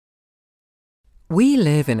We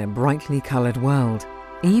live in a brightly coloured world,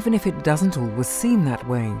 even if it doesn't always seem that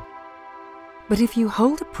way. But if you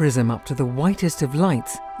hold a prism up to the whitest of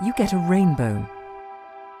lights, you get a rainbow.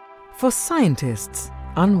 For scientists,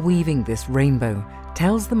 unweaving this rainbow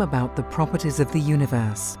tells them about the properties of the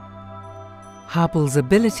universe. Hubble's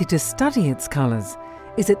ability to study its colours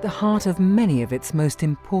is at the heart of many of its most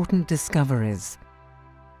important discoveries.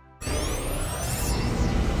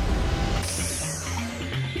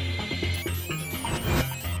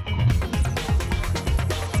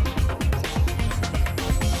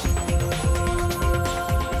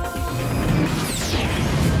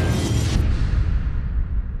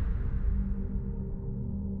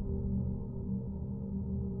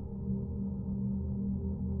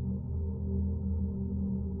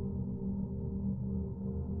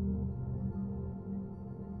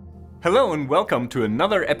 Hello and welcome to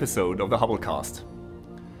another episode of the Hubblecast.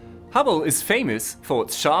 Hubble is famous for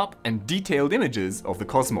its sharp and detailed images of the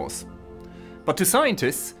cosmos. But to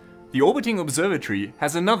scientists, the orbiting observatory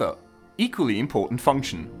has another, equally important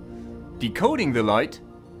function: decoding the light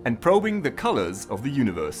and probing the colors of the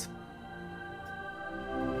universe.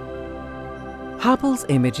 Hubble's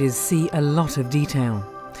images see a lot of detail,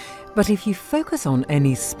 but if you focus on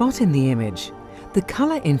any spot in the image, the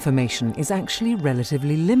colour information is actually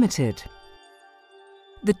relatively limited.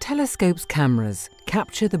 The telescope's cameras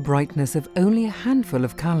capture the brightness of only a handful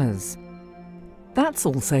of colours. That's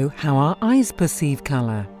also how our eyes perceive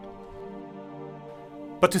colour.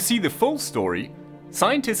 But to see the full story,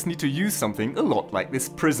 scientists need to use something a lot like this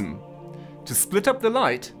prism, to split up the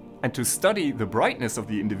light and to study the brightness of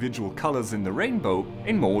the individual colours in the rainbow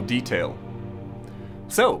in more detail.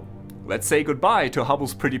 So, let's say goodbye to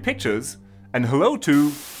Hubble's pretty pictures and hello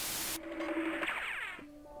to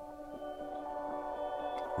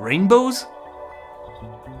rainbows?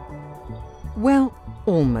 Well,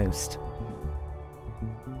 almost.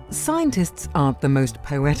 Scientists aren't the most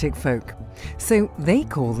poetic folk, so they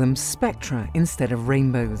call them spectra instead of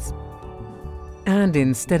rainbows. And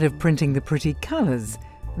instead of printing the pretty colours,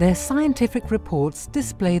 their scientific reports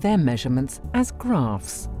display their measurements as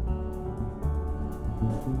graphs.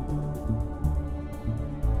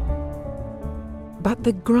 But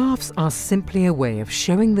the graphs are simply a way of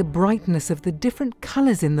showing the brightness of the different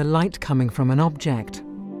colours in the light coming from an object.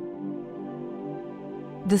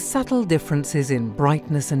 The subtle differences in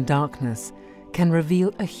brightness and darkness can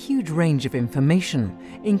reveal a huge range of information,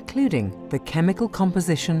 including the chemical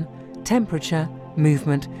composition, temperature,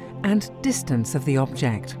 movement, and distance of the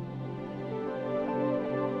object.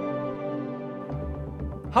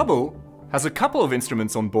 Hubble has a couple of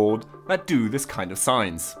instruments on board that do this kind of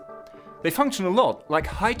science. They function a lot like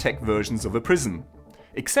high-tech versions of a prism,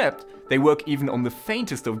 except they work even on the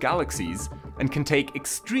faintest of galaxies and can take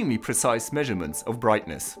extremely precise measurements of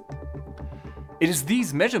brightness. It is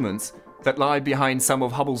these measurements that lie behind some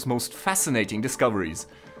of Hubble's most fascinating discoveries,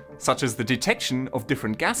 such as the detection of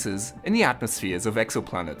different gases in the atmospheres of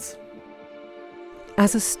exoplanets.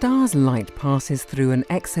 As a star's light passes through an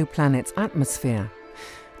exoplanet's atmosphere,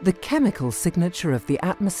 the chemical signature of the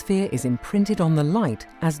atmosphere is imprinted on the light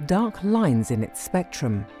as dark lines in its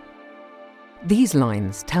spectrum. These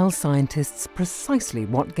lines tell scientists precisely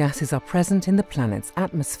what gases are present in the planet's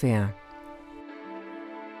atmosphere.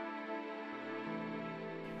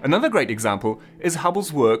 Another great example is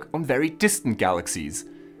Hubble's work on very distant galaxies,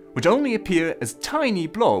 which only appear as tiny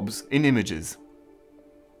blobs in images.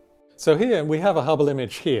 So here we have a Hubble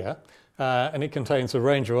image here. And it contains a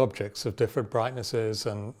range of objects of different brightnesses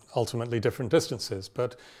and ultimately different distances.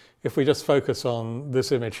 But if we just focus on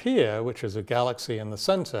this image here, which is a galaxy in the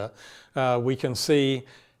center, we can see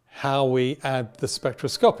how we add the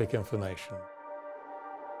spectroscopic information.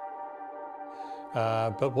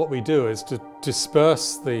 But what we do is to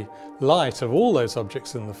disperse the light of all those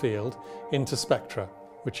objects in the field into spectra,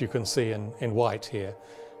 which you can see in white here.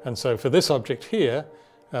 And so for this object here,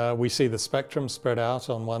 we see the spectrum spread out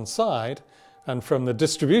on one side, and from the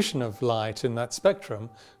distribution of light in that spectrum,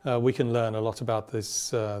 we can learn a lot about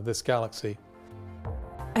this galaxy.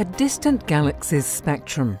 A distant galaxy's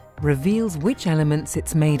spectrum reveals which elements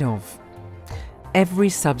it's made of. Every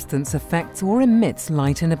substance affects or emits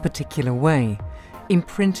light in a particular way,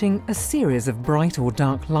 imprinting a series of bright or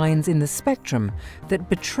dark lines in the spectrum that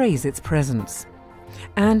betrays its presence.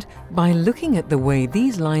 And by looking at the way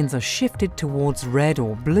these lines are shifted towards red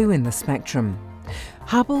or blue in the spectrum,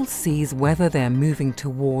 Hubble sees whether they're moving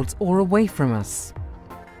towards or away from us.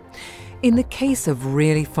 In the case of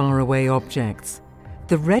really far away objects,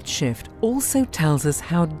 the redshift also tells us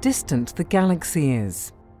how distant the galaxy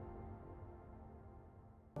is.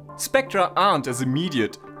 Spectra aren't as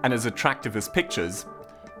immediate and as attractive as pictures,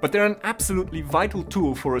 but they're an absolutely vital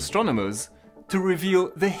tool for astronomers to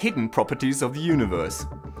reveal the hidden properties of the universe.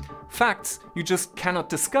 Facts you just cannot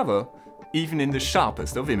discover, even in the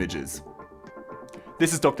sharpest of images.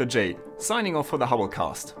 This is Dr. J, signing off for the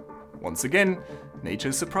Hubblecast. Once again,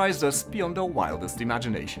 nature surprised us beyond our wildest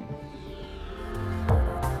imagination.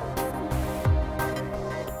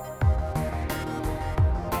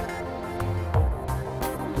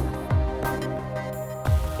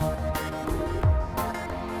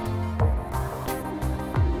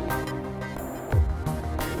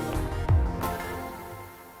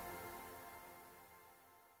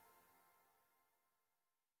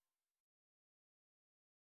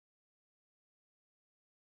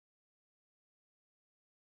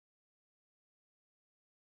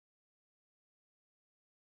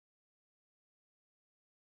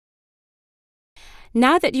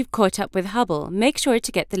 Now that you've caught up with Hubble, make sure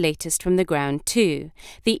to get the latest from the ground too.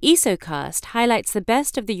 The ESOcast highlights the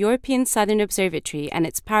best of the European Southern Observatory and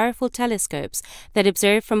its powerful telescopes that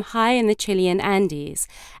observe from high in the Chilean Andes,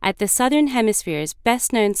 at the Southern Hemisphere's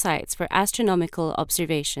best-known sites for astronomical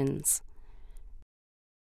observations.